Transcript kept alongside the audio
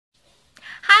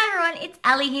everyone, it's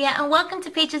Alee here and welcome to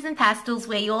Peaches and Pastels,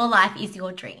 where your life is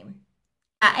your dream.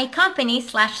 A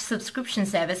company/subscription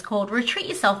service called Retreat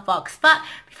Yourself Box. But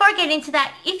before I get into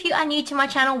that, if you are new to my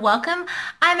channel, welcome.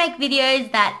 I make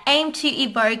videos that aim to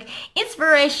evoke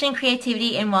inspiration,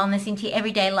 creativity and wellness into your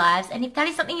everyday lives. And if that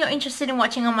is something you're interested in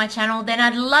watching on my channel, then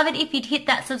I'd love it if you'd hit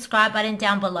that subscribe button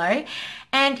down below.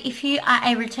 And if you are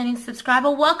a returning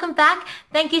subscriber, welcome back.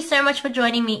 Thank you so much for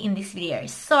joining me in this video.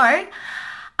 So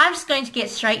I'm just going to get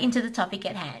straight into the topic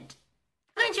at hand.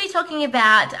 I'm going to be talking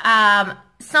about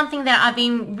something that I've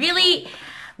been really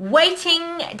waiting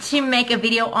to make a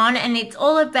video on, and it's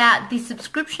all about the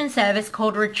subscription service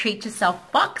called Retreat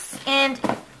Yourself Box. And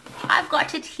I've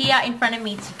got it here in front of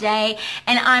me today,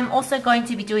 and I'm also going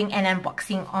to be doing an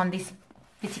unboxing on this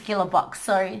particular box.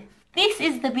 So this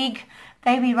is the big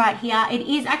baby right here. It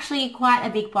is actually quite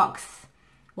a big box,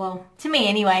 well, to me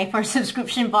anyway, for a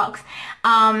subscription box.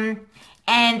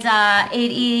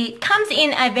 It comes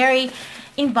in a very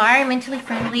environmentally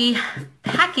friendly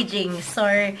packaging, so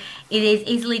it is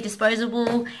easily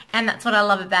disposable, and that's what I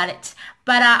love about it.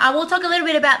 But I will talk a little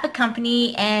bit about the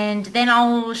company, and then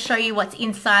I'll show you what's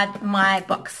inside my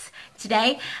box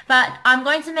today. But I'm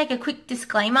going to make a quick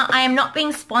disclaimer. I am not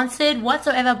being sponsored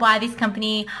whatsoever by this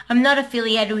company. I'm not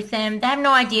affiliated with them. They have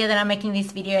no idea that I'm making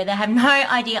this video. They have no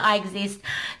idea I exist.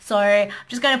 So I'm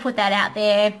just going to put that out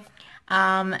there.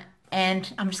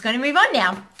 And I'm just going to move on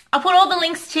now. I'll put all the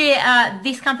links to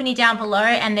this company down below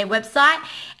and their website,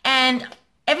 and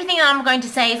everything that I'm going to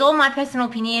say is all my personal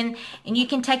opinion, and you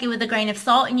can take it with a grain of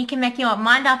salt, and you can make your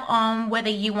mind up on whether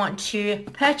you want to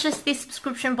purchase this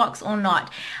subscription box or not.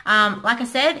 Like I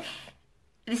said,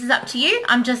 this is up to you.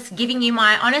 I'm just giving you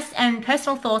my honest and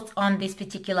personal thoughts on this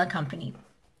particular company.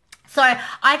 So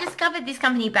I discovered this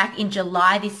company back in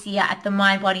July this year at the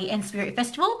Mind, Body and Spirit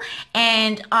Festival,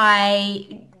 and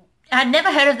I'd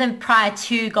never heard of them prior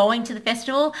to going to the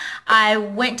festival. I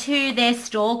went to their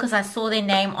store because I saw their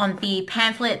name on the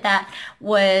pamphlet that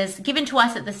was given to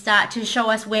us at the start to show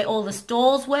us where all the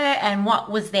stalls were and what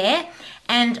was there.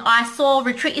 And I saw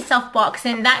Retreat Yourself Box,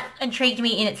 and that intrigued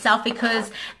me in itself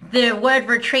because the word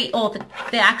retreat, or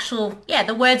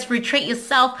the words retreat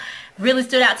yourself really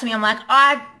stood out to me. I'm like,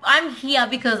 I'm here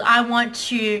because I want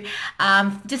to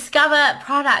discover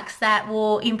products that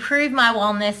will improve my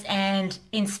wellness and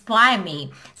inspire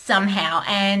me somehow.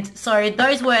 And so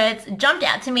those words jumped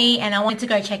out to me, and I wanted to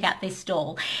go check out this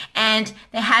stall. And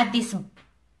they had this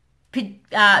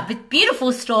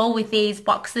beautiful stall with these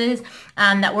boxes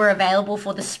that were available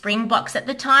for the spring box at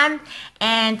the time,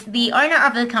 and the owner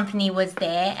of the company was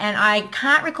there, and I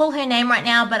can't recall her name right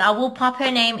now, but I will pop her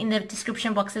name in the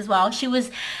description box as well. She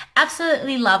was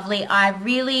absolutely lovely. I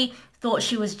really thought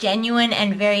she was genuine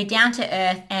and very down to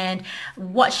earth, and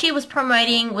what she was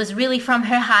promoting was really from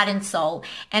her heart and soul.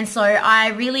 And so I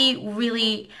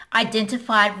really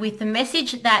identified with the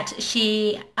message that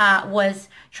she was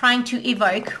trying to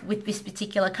evoke with this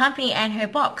particular company and her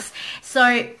box.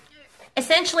 So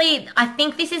essentially, I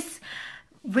think this is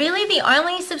really the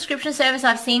only subscription service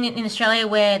I've seen in Australia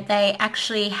where they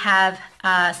actually have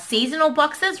seasonal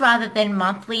boxes rather than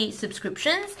monthly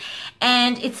subscriptions.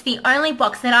 And it's the only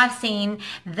box that I've seen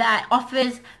that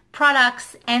offers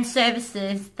products and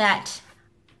services that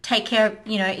take care of,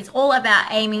 it's all about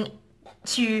aiming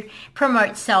to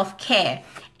promote self-care.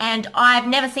 And I've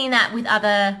never seen that with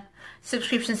other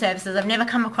subscription services. I've never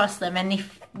come across them, and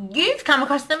if you've come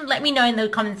across them, let me know in the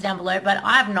comments down below, but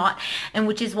I've not, and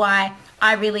which is why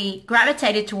I really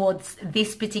gravitated towards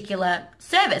this particular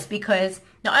service, because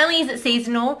not only is it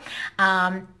seasonal,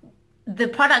 the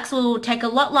products will take a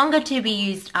lot longer to be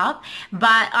used up,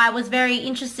 but I was very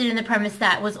interested in the premise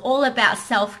that was all about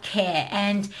self-care,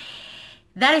 and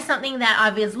that is something that I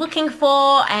was looking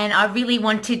for, and I really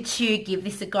wanted to give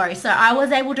this a go. So I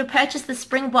was able to purchase the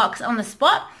spring box on the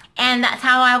spot, and that's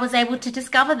how I was able to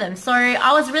discover them. So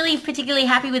I was really particularly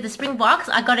happy with the spring box.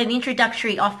 I got an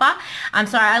introductory offer.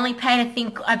 So I only paid,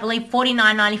 I believe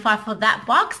 $49.95 for that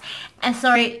box. And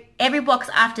so every box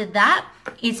after that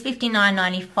is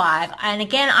 $59.95. And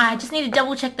again, I just need to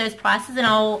double check those prices, and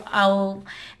I'll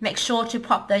make sure to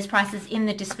pop those prices in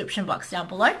the description box down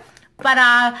below. But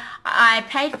I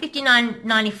paid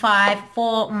 $59.95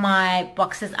 for my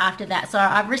boxes after that. So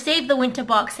I've received the winter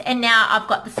box, and now I've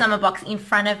got the summer box in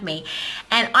front of me.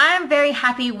 And I am very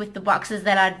happy with the boxes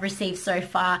that I've received so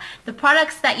far. The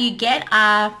products that you get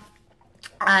are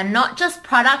not just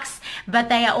products, but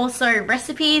they are also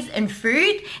recipes and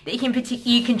food that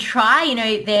you can try.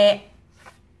 They're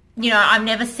I've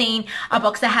never seen a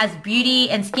box that has beauty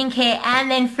and skincare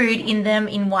and then food in them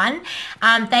in one.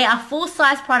 They are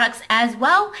full-size products as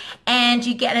well, and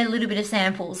you get a little bit of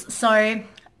samples. So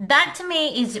that to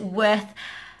me is worth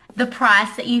the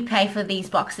price that you pay for these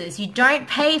boxes. You don't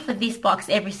pay for this box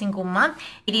every single month.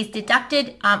 It is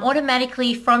deducted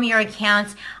automatically from your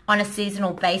account on a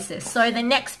seasonal basis. So the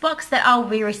next box that I'll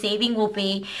be receiving will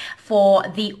be for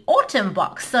the autumn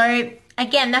box. So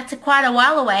again, that's quite a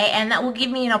while away, and that will give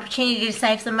me an opportunity to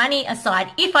save some money aside.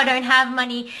 If I don't have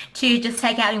money to just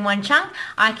take out in one chunk,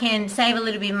 I can save a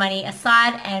little bit of money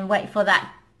aside and wait for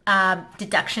that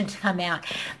deduction to come out.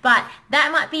 But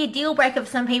that might be a deal breaker for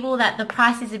some people, that the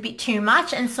price is a bit too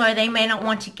much and so they may not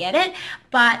want to get it.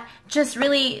 But just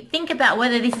really think about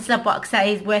whether this is a box that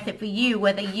is worth it for you,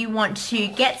 whether you want to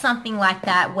get something like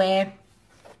that where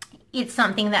it's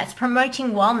something that's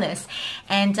promoting wellness.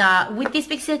 And with this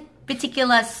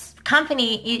particular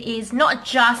company, it is not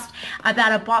just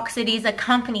about a box, it is a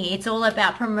company. It's all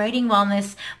about promoting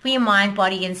wellness for your mind,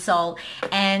 body and soul.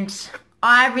 And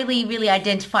I really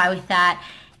identify with that.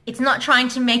 It's not trying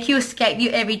to make you escape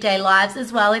your everyday lives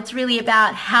as well. It's really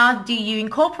about how do you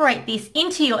incorporate this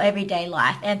into your everyday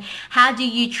life, and how do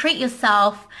you treat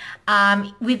yourself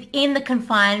within the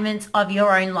confinements of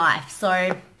your own life.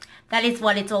 So that is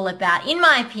what it's all about. In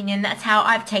my opinion, that's how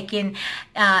I've taken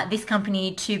this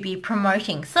company to be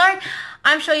promoting. So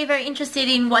I'm sure you're very interested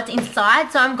in what's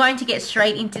inside, so I'm going to get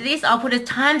straight into this. I'll put a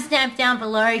timestamp down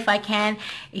below if I can,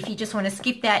 if you just want to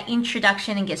skip that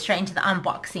introduction and get straight into the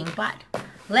unboxing. But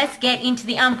let's get into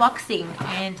the unboxing,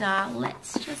 and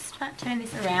let's just turn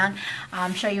this around,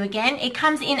 show you again. It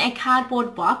comes in a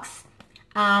cardboard box.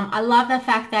 I love the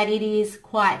fact that it is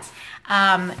quite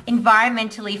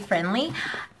environmentally friendly.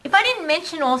 If I didn't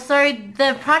mention also,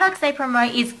 the products they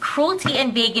promote is cruelty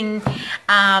and vegan,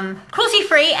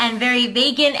 cruelty-free and very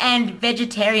vegan and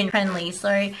vegetarian friendly.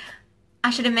 So I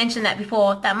should have mentioned that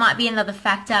before. That might be another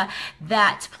factor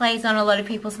that plays on a lot of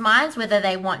people's minds, whether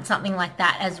they want something like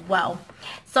that as well.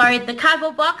 So the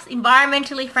cardboard box,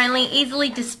 environmentally friendly, easily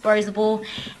disposable,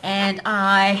 and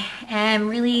I am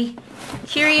really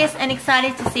curious and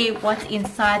excited to see what's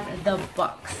inside the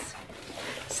box.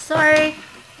 So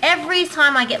every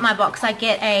time I get my box, I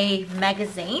get a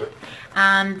magazine.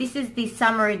 This is the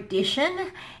summer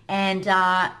edition, and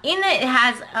in it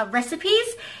has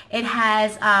recipes, it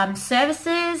has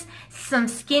services, some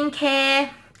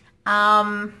skincare.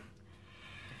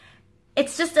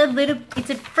 It's just it's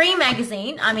a free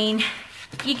magazine. I mean,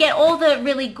 you get all the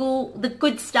really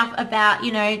good stuff about,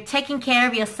 you know, taking care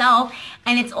of yourself,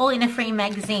 and it's all in a free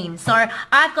magazine. So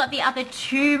I've got the other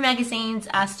two magazines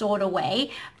stored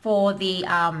away for the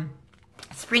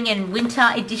spring and winter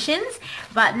editions,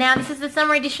 but now this is the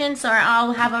summer edition, so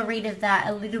I'll have a read of that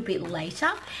a little bit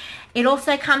later. It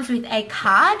also comes with a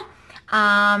card,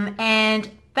 and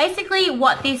basically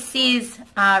what this is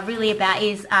really about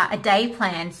is a day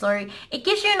plan. So it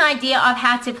gives you an idea of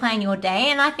how to plan your day,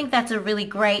 and I think that's a really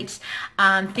great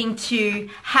thing to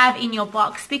have in your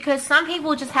box, because some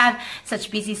people just have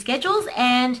such busy schedules,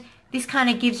 and this kind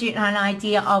of gives you an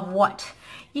idea of what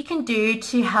you can do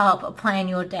to help plan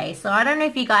your day. So I don't know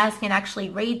if you guys can actually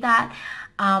read that,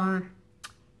 but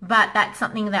that's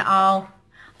something that I'll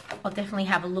definitely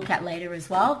have a look at later as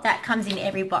well. That comes in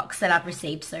every box that I've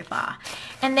received so far.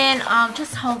 And then I'll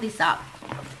just hold this up.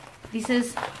 This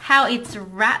is how it's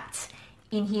wrapped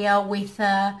in here, with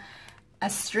a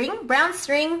string, brown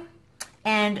string,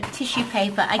 and tissue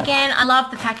paper. Again, I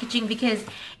love the packaging because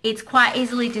it's quite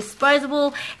easily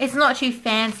disposable. It's not too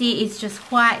fancy. It's just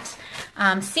quite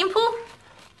simple,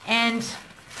 and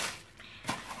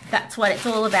that's what it's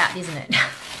all about, isn't it?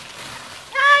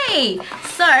 Hey,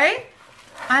 so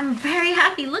I'm very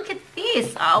happy. Look at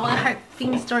this. Oh, I hope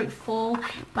things don't fall,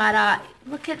 but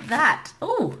look at that.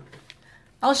 Oh,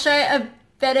 I'll show a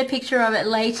better picture of it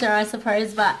later, I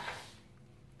suppose, but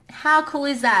how cool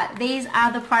is that? These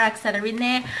are the products that are in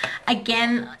there.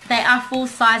 Again, they are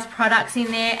full-size products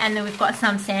in there, and then we've got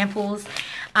some samples.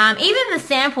 Even the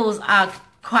samples are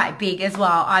quite big as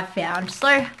well, I've found.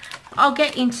 So I'll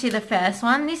get into the first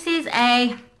one. This is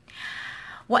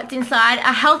what's inside,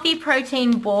 a healthy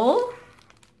protein ball,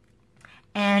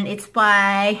 and it's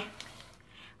by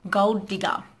Gold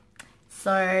Digger.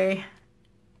 So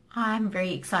I'm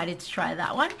very excited to try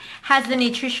that one. Has the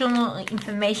nutritional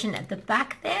information at the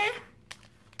back there.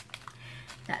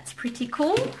 That's pretty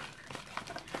cool.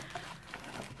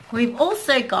 We've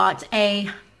also got a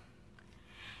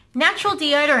natural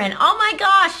deodorant. Oh my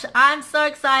gosh, I'm so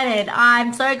excited.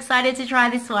 I'm so excited to try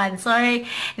this one. So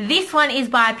this one is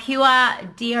by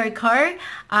Pure Deo Co.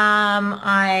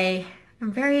 I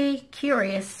am very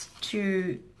curious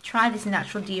to try this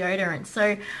natural deodorant.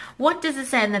 So what does it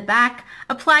say in the back?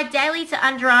 Apply daily to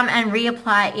underarm and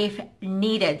reapply if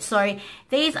needed. So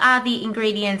these are the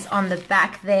ingredients on the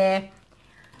back there.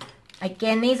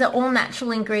 Again, these are all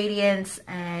natural ingredients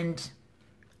and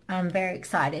I'm very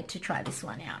excited to try this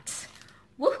one out.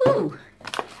 Woohoo!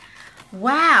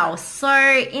 Wow, so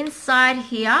inside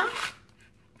here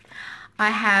I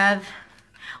have,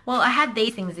 well, I had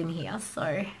these things in here,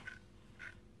 so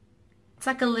it's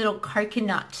like a little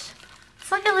coconut.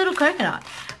 It's like a little coconut.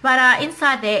 But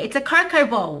inside there, it's a cocoa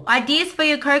bowl. Ideas for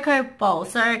your cocoa bowl.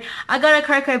 So I got a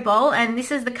cocoa bowl and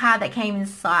this is the card that came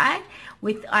inside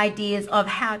with ideas of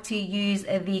how to use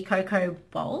the cocoa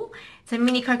bowl. It's a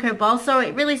mini cocoa bowl. So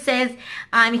it really says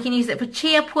you can use it for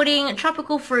chia pudding,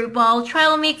 tropical fruit bowl,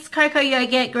 trail mix, cocoa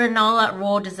yogurt, granola,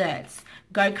 raw desserts.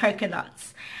 Go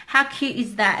coconuts. How cute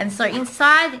is that? And so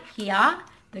inside here,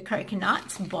 the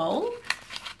coconut bowl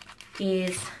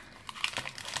is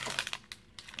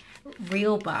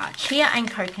real bar, chia and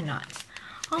coconut.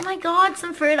 Oh my god,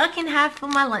 some fruit I can have for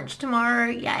my lunch tomorrow.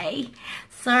 Yay.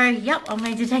 So, yep, I'm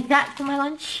going to take that for my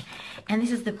lunch. And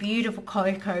this is the beautiful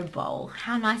cocoa bowl.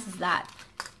 How nice is that?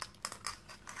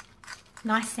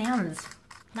 Nice sounds.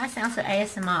 Nice sounds for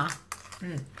ASMR.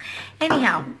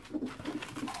 Anyhow,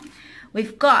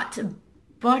 we've got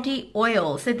body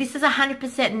oil. So this is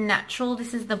 100% natural.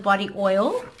 This is the body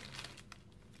oil.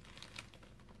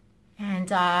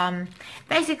 And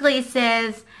basically it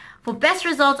says, for best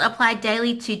results, apply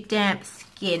daily to damp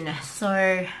skin.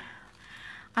 So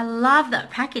I love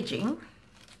that packaging.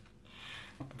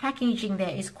 The packaging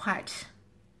there is quite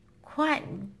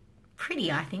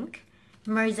pretty, I think.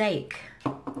 Mosaic.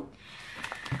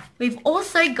 We've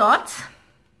also got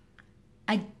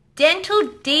a dental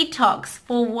detox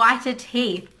for whiter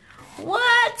teeth.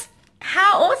 What?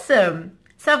 How awesome.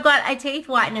 So I've got a teeth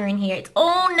whitener in here. It's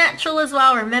all natural as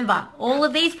well. Remember, all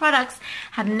of these products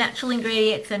have natural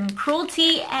ingredients and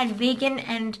cruelty-free,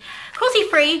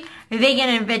 vegan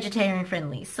and vegetarian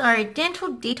friendly. So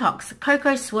dental detox,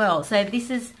 cocoa swirl. So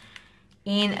this is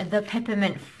in the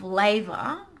peppermint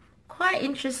flavor. Quite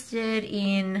interested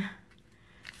in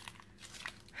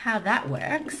how that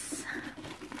works.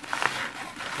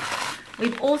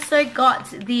 We've also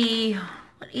got the,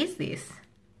 what is this?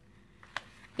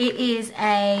 It is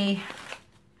a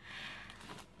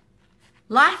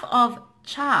Life of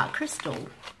Char crystal.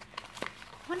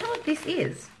 I wonder what this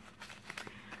is.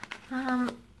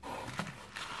 And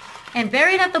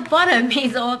buried at the bottom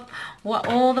is what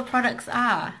all the products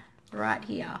are. Right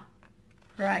here.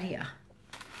 Right here.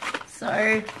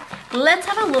 So let's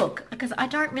have a look because I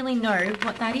don't really know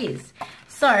what that is.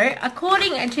 So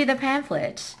according to the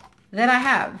pamphlet that I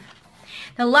have,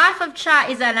 the Life of Char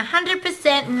is an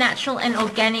 100% natural and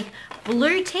organic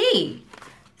blue tea.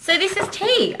 So this is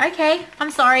tea. Okay,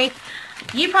 I'm sorry.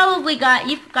 You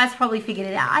guys probably figured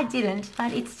it out. I didn't,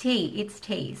 but it's tea. It's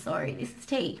tea. Sorry, this is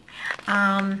tea.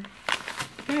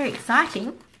 Very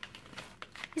exciting.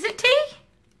 Is it tea?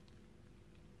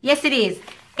 Yes, it is.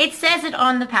 It says it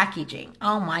on the packaging.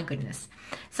 Oh my goodness.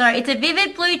 So it's a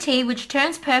vivid blue tea which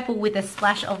turns purple with a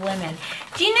splash of lemon.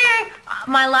 Do you know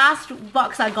my last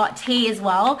box I got tea as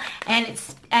well, and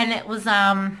it's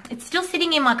still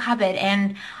sitting in my cupboard,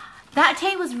 and that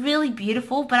tea was really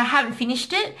beautiful, but I haven't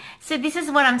finished it. So this is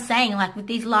what I'm saying, like with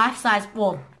these life-size,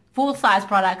 well, full-size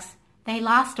products, they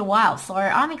last a while. So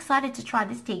I'm excited to try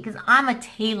this tea because I'm a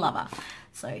tea lover.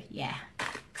 So yeah,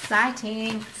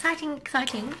 exciting, exciting,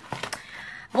 exciting.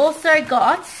 I've also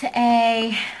got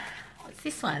a, what's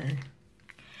this one?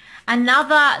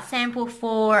 Another sample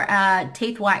for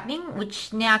teeth whitening,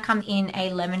 which now comes in a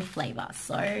lemon flavor.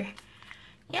 So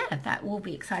yeah, that will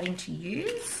be exciting to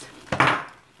use.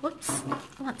 Whoops,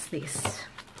 what's this?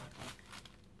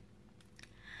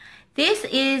 This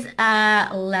is a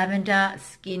lavender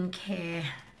skincare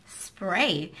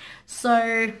spray.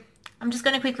 So I'm just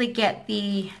going to quickly get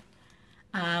the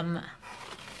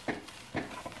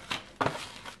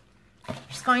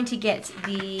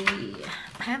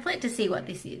pamphlet to see what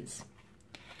this is.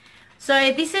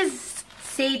 So this is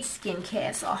Seed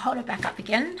Skincare. So I'll hold it back up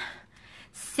again.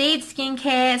 Seed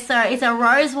Skincare. So it's a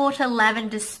rosewater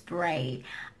lavender spray.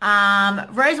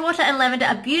 Rosewater and lavender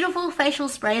are beautiful facial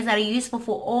sprays that are useful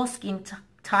for all skin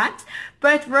types.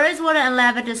 Both rosewater and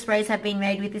lavender sprays have been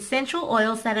made with essential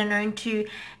oils that are known to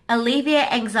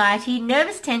alleviate anxiety,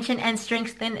 nervous tension, and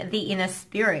strengthen the inner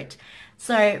spirit.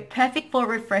 So perfect for a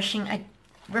refreshing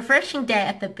day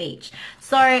at the beach.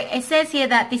 So it says here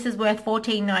that this is worth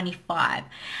 $14.95.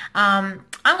 I'm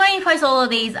going to post all of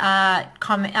these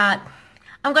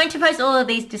I'm going to post all of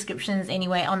these descriptions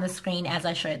anyway on the screen as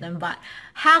I show them. But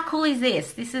how cool is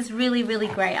this? This is really, really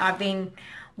great. I've been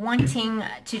wanting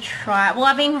to try, well,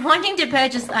 I've been wanting to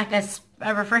purchase like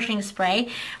a refreshing spray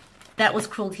that was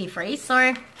cruelty free.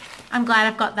 So I'm glad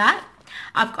I've got that.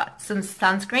 I've got some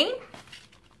sunscreen.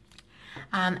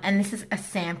 And this is a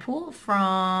sample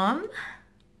from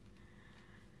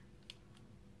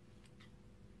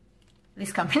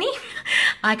this company.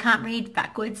 I can't read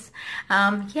backwards.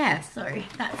 Yeah, so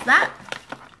that's that.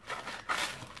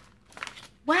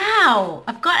 Wow,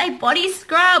 I've got a body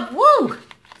scrub. Woo!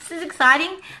 This is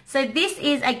exciting. So this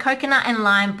is a coconut and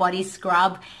lime body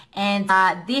scrub, and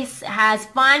this has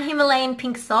fine Himalayan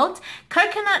pink salt,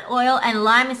 coconut oil, and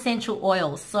lime essential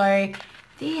oil. So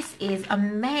this is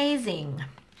amazing.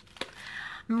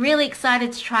 I'm really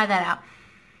excited to try that out.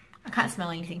 I can't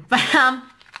smell anything, but I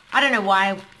don't know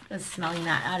why I was smelling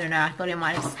that. I don't know. I thought it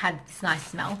might have had this nice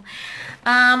smell.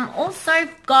 Also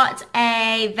got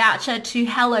a voucher to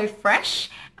HelloFresh.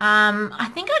 I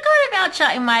think I got a voucher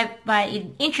in my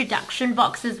introduction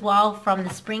box as well from the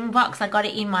spring box. I got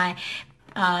it in my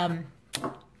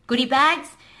goodie bags.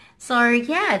 So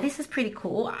yeah, this is pretty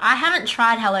cool. I haven't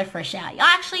tried HelloFresh out.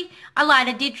 I lied.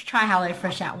 I did try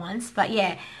HelloFresh out once, but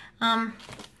yeah,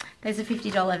 there's a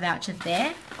 $50 voucher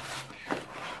there.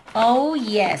 Oh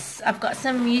yes, I've got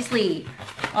some muesli.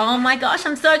 Oh my gosh,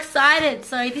 I'm so excited.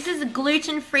 So this is a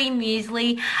gluten-free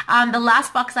muesli. The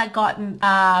last box I got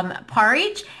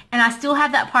porridge, and I still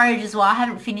have that porridge as well. I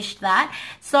haven't finished that.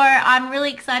 So I'm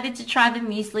really excited to try the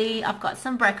muesli. I've got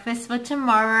some breakfast for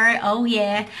tomorrow. Oh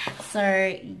yeah.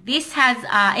 So this has,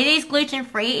 it is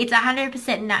gluten-free. It's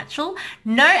 100% natural.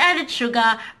 No added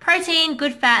sugar, protein,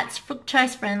 good fats,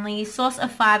 fructose friendly, source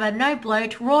of fiber, no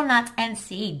bloat, raw nuts and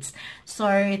seeds.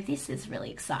 So this is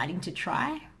really exciting to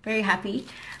try. Very happy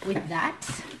with that.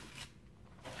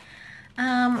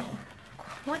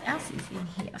 What else is in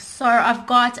here? So I've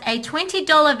got a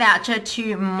 $20 voucher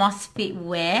to MOSFET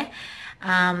Wear.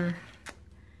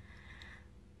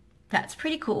 That's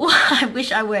pretty cool. I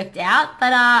wish I worked out,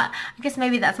 but I guess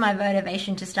maybe that's my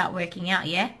motivation to start working out,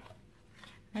 yeah?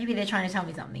 Maybe they're trying to tell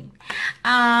me something.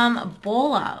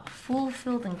 Baller, Full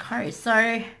Filled and Co.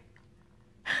 So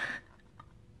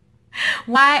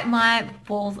why my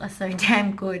balls are so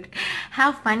damn good.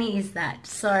 How funny is that?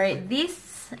 So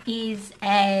this is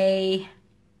I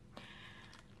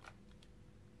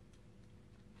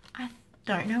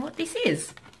don't know what this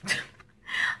is.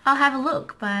 I'll have a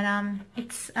look, but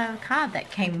it's a card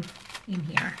that came in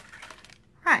here.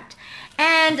 Right.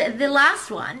 And the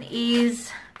last one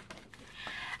is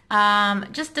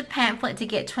just a pamphlet to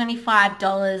get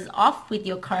 $25 off with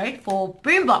your code for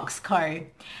Boombox Co.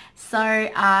 So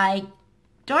I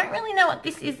don't really know what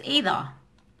this is either.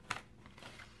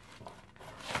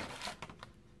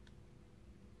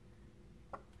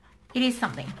 It is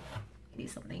something. It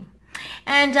is something.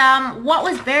 And what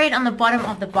was buried on the bottom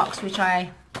of the box, which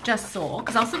I just saw,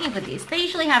 because I was looking for this. They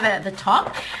usually have it at the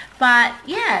top. But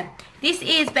yeah, this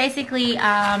is basically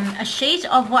a sheet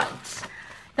of what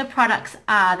the products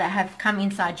are that have come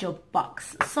inside your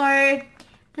box. So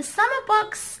the summer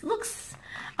box looks,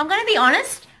 I'm going to be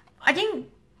honest, I didn't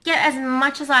get as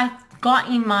much as I got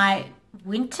in my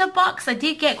winter box. I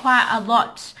did get quite a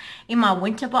lot in my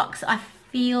winter box. I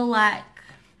feel like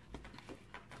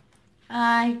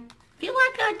I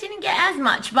didn't get as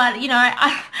much, but you know,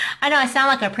 I know I sound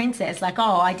like a princess, like,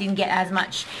 oh, I didn't get as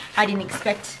much. I didn't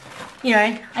expect, you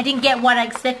know, I didn't get what I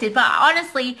expected, but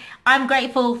honestly, I'm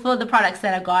grateful for the products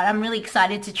that I got. I'm really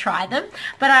excited to try them,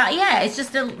 but yeah, it's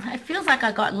just, it feels like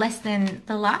I got less than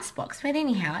the last box, but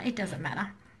anyhow, it doesn't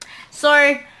matter.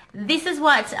 So this is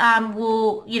what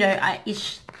will, you know,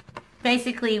 is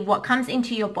basically what comes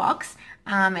into your box.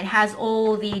 It has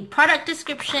all the product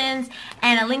descriptions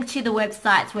and a link to the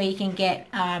websites where you can get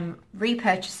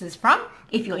repurchases from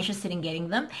if you're interested in getting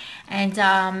them. And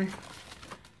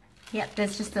yep,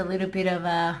 there's just a little bit of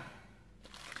a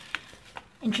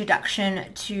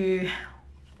introduction to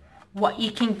what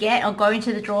you can get or go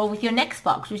into the drawer with your next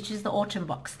box, which is the autumn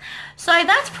box. So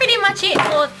that's pretty much it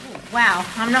for, wow,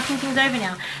 I'm knocking things over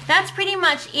now. That's pretty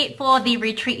much it for the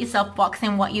Retreat Yourself box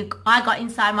and what I got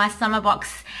inside my summer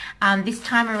box this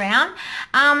time around.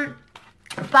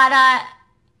 But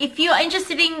if you're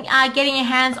interested in getting your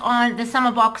hands on the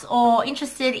summer box or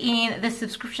interested in the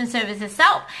subscription service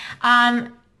itself,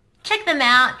 check them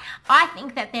out. I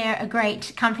think that they're a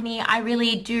great company. I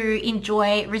really do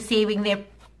enjoy receiving their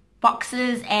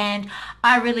boxes, and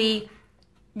I really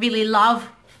love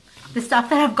the stuff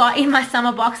that I've got in my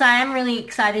summer box. I am really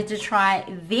excited to try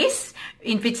this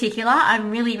in particular.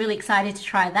 I'm really excited to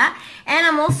try that, and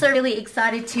I'm also really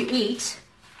excited to eat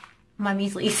my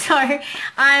muesli. So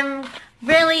I'm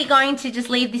really going to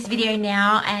just leave this video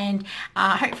now, and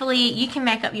hopefully you can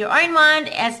make up your own mind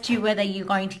as to whether you're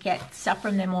going to get stuff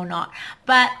from them or not.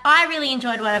 But I really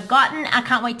enjoyed what I've gotten. I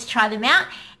can't wait to try them out,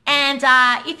 And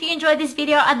if you enjoyed this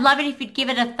video, I'd love it if you'd give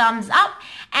it a thumbs up.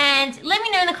 And let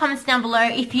me know in the comments down below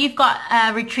if you've got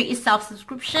a Retreat Yourself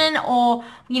subscription, or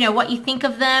what you think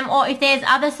of them, or if there's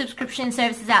other subscription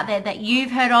services out there that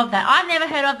you've heard of that I've never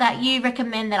heard of that you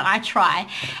recommend that I try.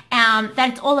 That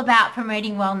it's all about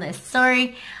promoting wellness.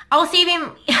 So I'll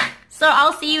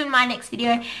see you in my next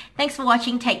video. Thanks for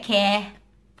watching. Take care.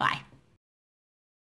 Bye.